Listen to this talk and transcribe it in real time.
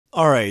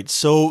Alright,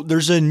 so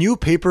there's a new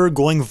paper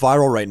going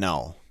viral right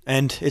now,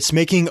 and it's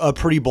making a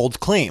pretty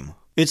bold claim.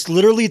 It's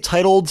literally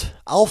titled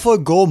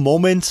AlphaGo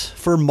Moment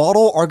for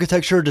Model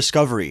Architecture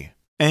Discovery.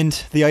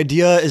 And the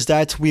idea is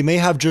that we may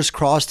have just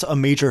crossed a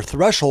major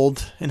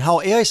threshold in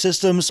how AI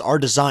systems are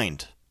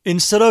designed.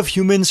 Instead of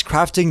humans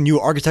crafting new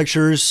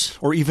architectures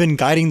or even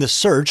guiding the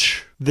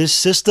search, this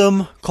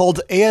system, called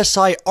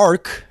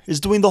ASI-ARCH, is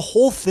doing the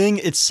whole thing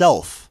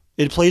itself.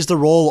 It plays the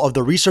role of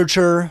the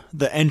researcher,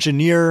 the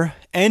engineer,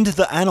 and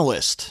the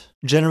analyst,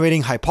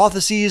 generating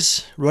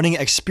hypotheses, running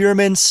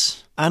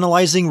experiments,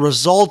 analyzing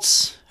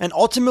results, and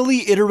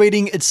ultimately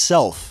iterating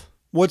itself.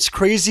 What's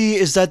crazy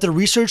is that the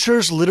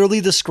researchers literally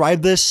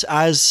describe this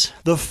as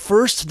the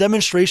first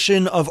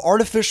demonstration of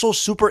artificial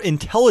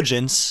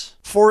superintelligence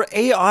for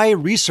AI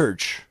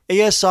research,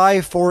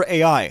 ASI for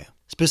AI,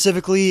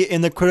 specifically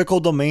in the critical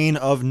domain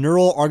of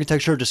neural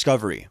architecture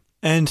discovery.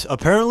 And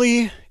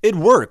apparently, it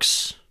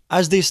works.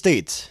 As they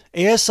state,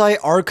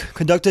 ASI-ARCH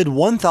conducted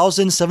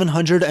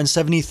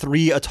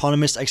 1,773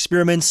 autonomous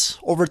experiments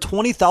over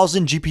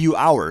 20,000 GPU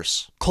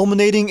hours,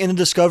 culminating in the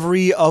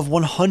discovery of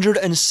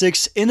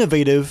 106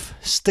 innovative,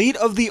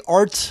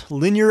 state-of-the-art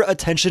linear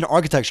attention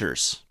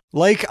architectures.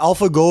 Like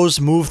AlphaGo's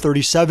Move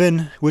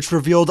 37, which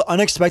revealed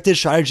unexpected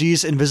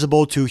strategies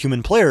invisible to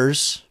human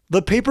players,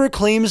 the paper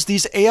claims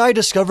these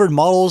AI-discovered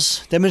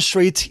models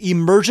demonstrate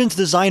emergent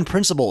design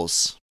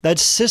principles that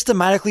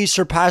systematically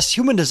surpass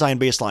human design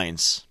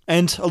baselines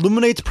and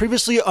illuminate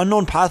previously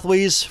unknown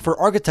pathways for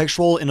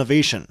architectural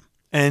innovation.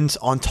 And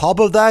on top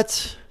of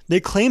that, they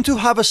claim to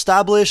have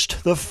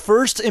established the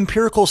first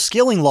empirical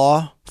scaling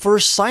law for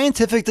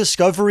scientific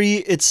discovery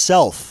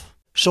itself,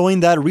 showing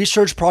that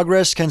research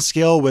progress can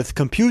scale with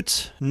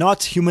compute,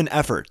 not human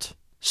effort.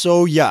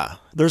 So yeah,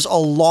 there's a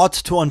lot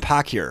to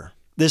unpack here.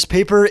 This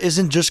paper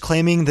isn't just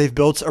claiming they've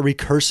built a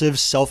recursive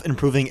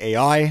self-improving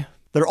AI,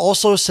 they're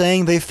also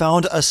saying they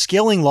found a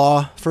scaling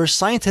law for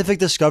scientific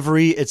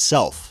discovery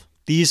itself.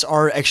 These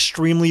are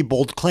extremely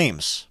bold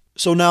claims.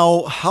 So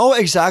now, how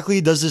exactly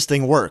does this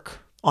thing work?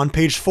 On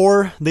page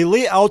 4, they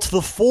lay out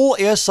the full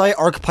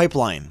ASI-ARCH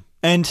pipeline,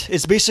 and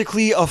it's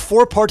basically a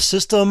 4-part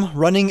system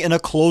running in a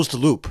closed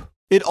loop.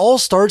 It all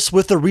starts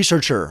with the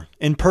researcher,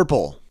 in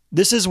purple.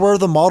 This is where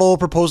the model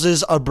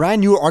proposes a brand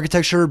new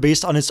architecture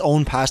based on its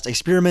own past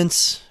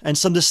experiments and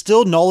some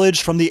distilled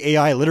knowledge from the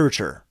AI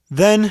literature.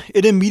 Then,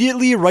 it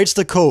immediately writes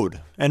the code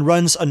and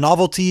runs a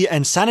novelty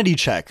and sanity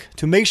check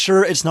to make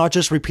sure it's not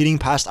just repeating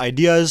past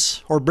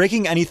ideas or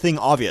breaking anything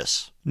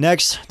obvious.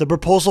 Next, the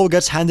proposal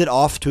gets handed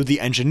off to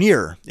the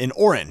engineer, in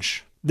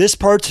orange. This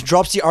part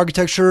drops the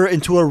architecture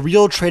into a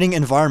real training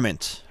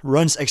environment,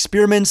 runs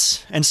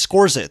experiments, and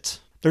scores it.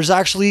 There's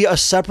actually a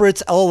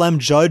separate LLM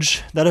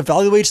judge that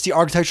evaluates the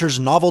architecture's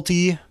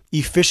novelty,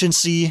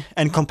 efficiency,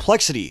 and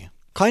complexity,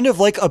 kind of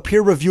like a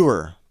peer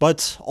reviewer,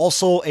 but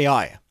also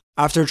AI.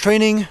 After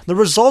training, the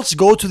results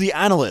go to the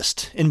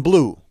analyst, in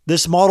blue.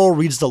 This model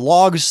reads the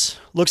logs,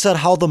 looks at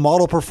how the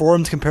model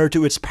performed compared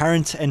to its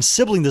parent and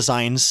sibling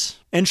designs,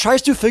 and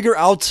tries to figure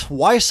out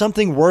why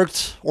something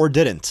worked or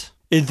didn't.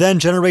 It then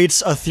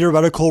generates a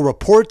theoretical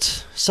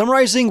report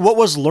summarizing what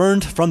was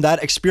learned from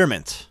that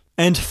experiment.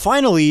 And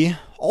finally,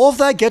 all of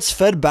that gets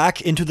fed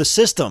back into the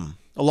system,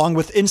 along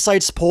with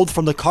insights pulled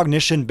from the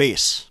cognition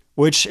base,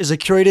 which is a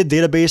curated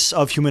database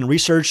of human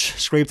research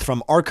scraped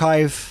from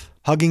arXiv,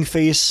 Hugging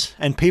Face,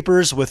 and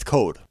papers with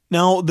code.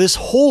 Now, this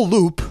whole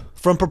loop,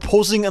 from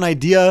proposing an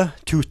idea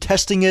to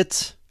testing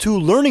it to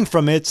learning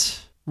from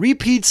it,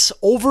 repeats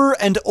over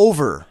and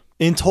over.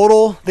 In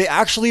total, they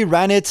actually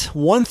ran it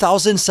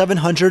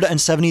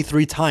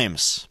 1,773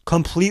 times,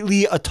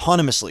 completely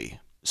autonomously.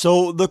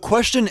 So the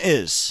question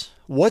is,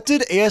 what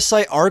did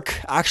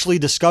ASI-ARCH actually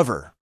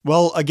discover?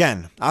 Well,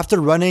 again, after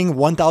running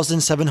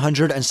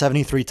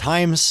 1,773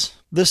 times,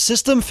 the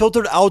system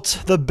filtered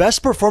out the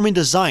best performing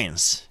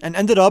designs and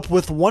ended up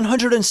with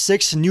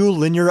 106 new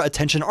linear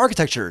attention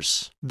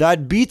architectures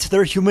that beat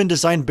their human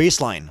design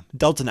baseline,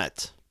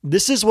 DeltaNet.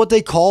 This is what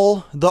they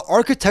call the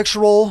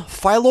architectural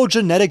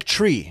phylogenetic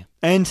tree,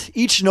 and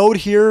each node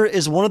here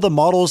is one of the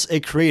models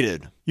it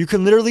created. You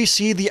can literally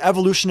see the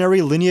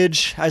evolutionary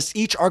lineage as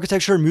each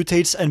architecture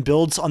mutates and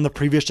builds on the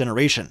previous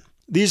generation.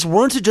 These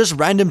weren't just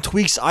random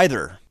tweaks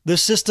either. The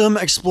system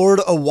explored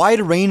a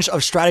wide range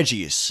of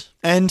strategies,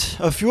 and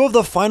a few of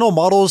the final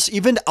models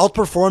even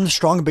outperformed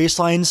strong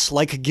baselines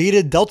like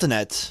gated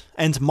DeltaNet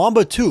and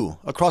Mamba 2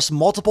 across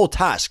multiple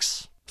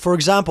tasks. For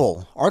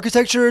example,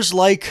 architectures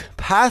like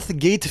Path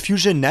Gate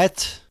Fusion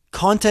Net,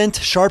 Content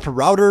Sharp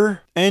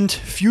Router, and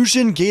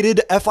Fusion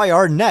Gated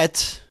FIR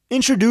Net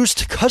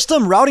introduced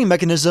custom routing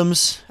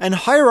mechanisms and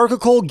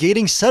hierarchical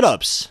gating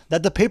setups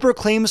that the paper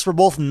claims were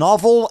both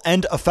novel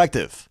and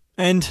effective.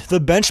 And the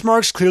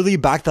benchmarks clearly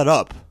back that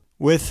up,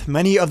 with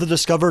many of the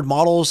discovered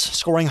models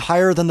scoring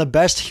higher than the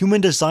best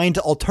human-designed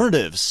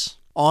alternatives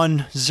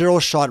on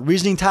zero-shot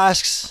reasoning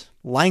tasks,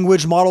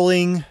 language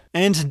modeling,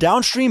 and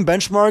downstream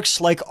benchmarks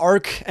like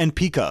ARC and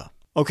Pika.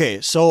 Okay,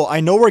 so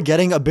I know we're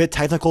getting a bit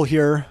technical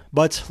here,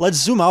 but let's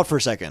zoom out for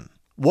a second.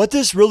 What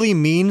this really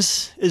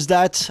means is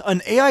that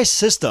an AI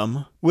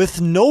system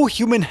with no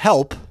human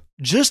help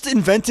just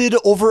invented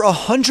over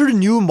 100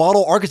 new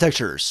model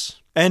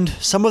architectures. And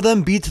some of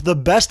them beat the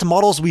best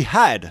models we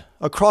had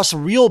across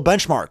real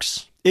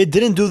benchmarks. It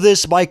didn't do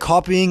this by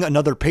copying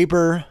another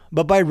paper,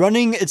 but by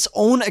running its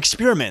own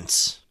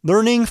experiments,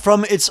 learning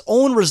from its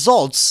own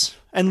results,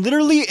 and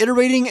literally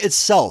iterating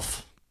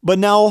itself. But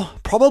now,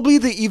 probably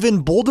the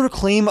even bolder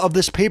claim of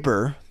this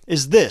paper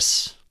is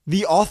this.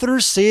 The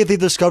authors say they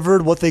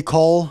discovered what they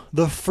call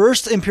the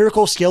first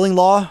empirical scaling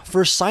law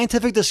for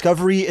scientific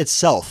discovery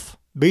itself.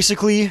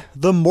 Basically,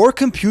 the more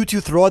compute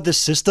you throw at this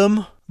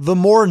system, the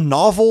more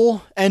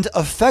novel and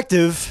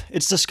effective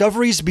its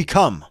discoveries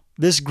become.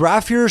 This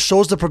graph here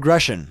shows the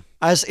progression.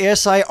 As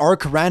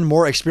ASI-ARCH ran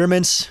more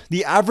experiments,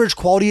 the average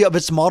quality of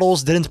its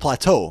models didn't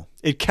plateau.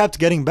 It kept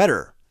getting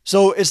better.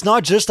 So it's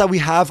not just that we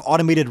have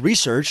automated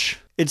research,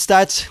 it's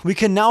that we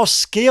can now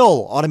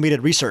scale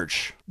automated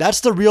research.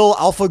 That's the real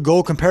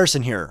AlphaGo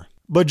comparison here.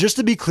 But just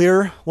to be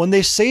clear, when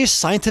they say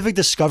scientific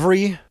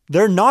discovery,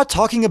 they're not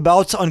talking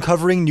about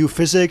uncovering new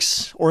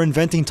physics or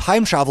inventing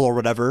time travel or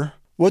whatever.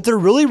 What they're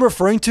really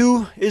referring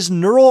to is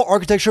neural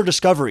architecture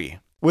discovery,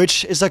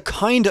 which is a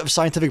kind of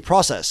scientific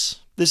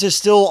process. This is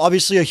still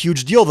obviously a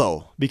huge deal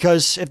though,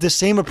 because if the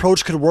same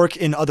approach could work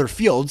in other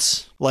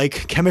fields,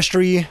 like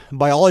chemistry,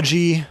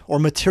 biology, or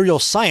material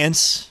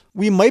science,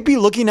 we might be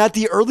looking at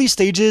the early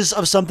stages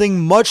of something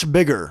much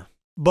bigger.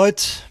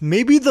 But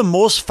maybe the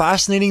most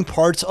fascinating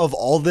part of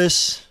all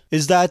this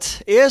is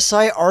that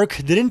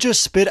ASI-ARCH didn't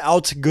just spit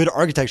out good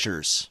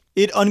architectures.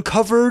 It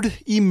uncovered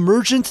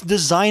emergent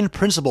design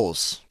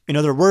principles. In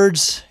other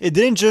words, it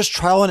didn't just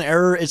trial and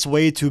error its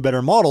way to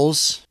better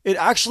models, it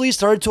actually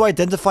started to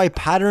identify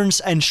patterns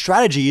and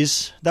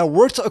strategies that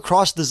worked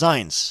across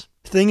designs.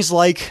 Things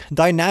like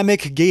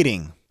dynamic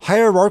gating,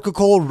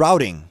 hierarchical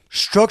routing,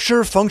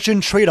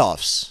 structure-function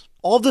trade-offs,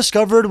 all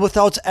discovered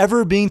without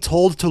ever being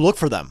told to look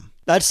for them.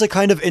 That's the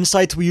kind of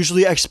insight we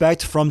usually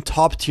expect from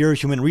top-tier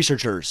human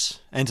researchers.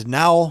 And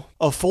now,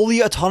 a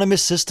fully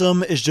autonomous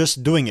system is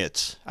just doing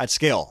it at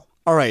scale.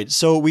 Alright,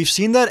 so we've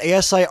seen that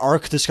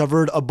ASI-ARCH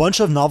discovered a bunch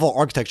of novel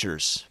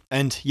architectures.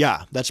 And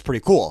yeah, that's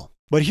pretty cool.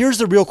 But here's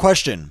the real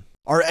question.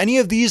 Are any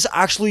of these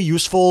actually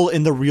useful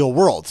in the real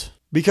world?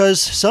 Because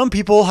some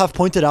people have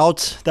pointed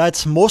out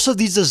that most of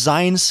these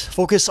designs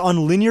focus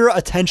on linear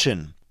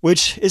attention,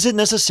 which isn't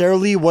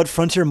necessarily what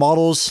frontier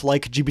models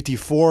like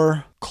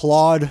GPT-4,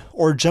 Claude,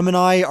 or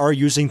Gemini are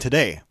using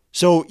today.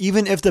 So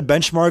even if the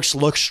benchmarks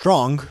look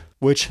strong,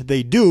 which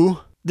they do,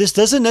 this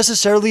doesn't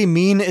necessarily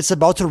mean it's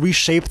about to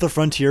reshape the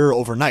frontier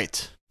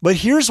overnight. But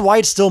here's why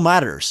it still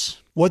matters.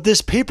 What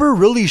this paper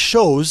really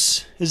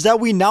shows is that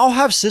we now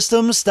have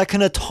systems that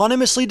can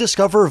autonomously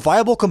discover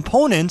viable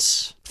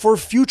components for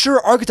future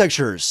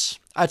architectures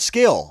at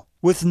scale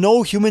with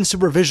no human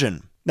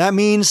supervision. That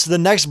means the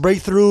next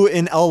breakthrough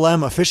in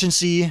LLM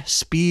efficiency,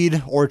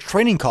 speed, or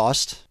training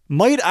cost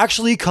might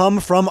actually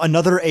come from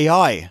another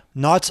AI,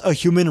 not a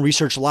human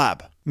research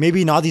lab.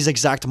 Maybe not these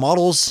exact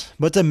models,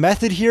 but the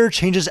method here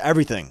changes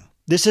everything.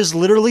 This is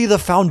literally the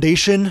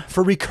foundation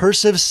for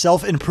recursive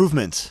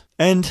self-improvement.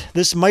 And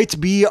this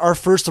might be our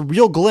first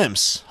real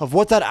glimpse of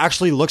what that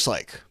actually looks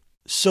like.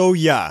 So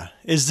yeah,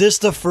 is this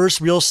the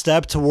first real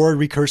step toward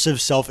recursive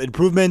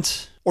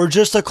self-improvement? Or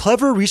just a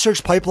clever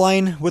research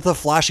pipeline with a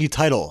flashy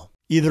title?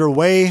 Either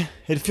way,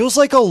 it feels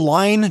like a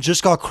line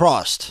just got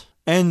crossed.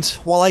 And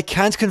while I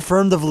can't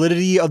confirm the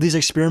validity of these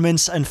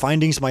experiments and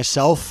findings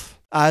myself,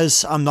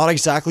 as I'm not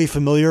exactly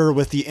familiar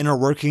with the inner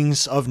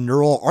workings of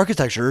neural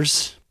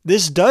architectures,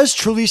 this does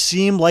truly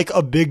seem like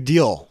a big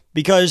deal.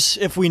 Because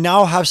if we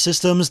now have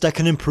systems that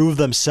can improve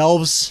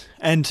themselves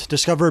and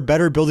discover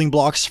better building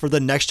blocks for the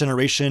next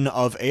generation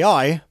of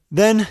AI,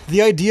 then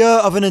the idea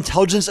of an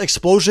intelligence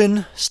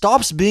explosion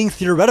stops being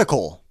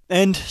theoretical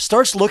and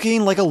starts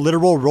looking like a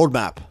literal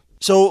roadmap.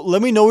 So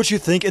let me know what you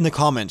think in the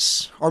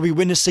comments. Are we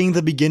witnessing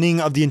the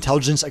beginning of the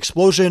intelligence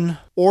explosion,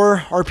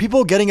 or are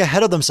people getting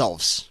ahead of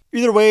themselves?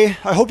 Either way,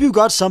 I hope you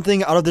got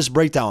something out of this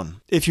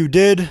breakdown. If you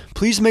did,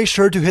 please make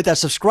sure to hit that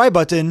subscribe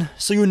button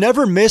so you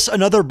never miss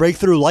another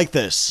breakthrough like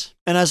this.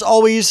 And as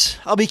always,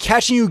 I'll be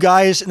catching you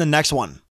guys in the next one.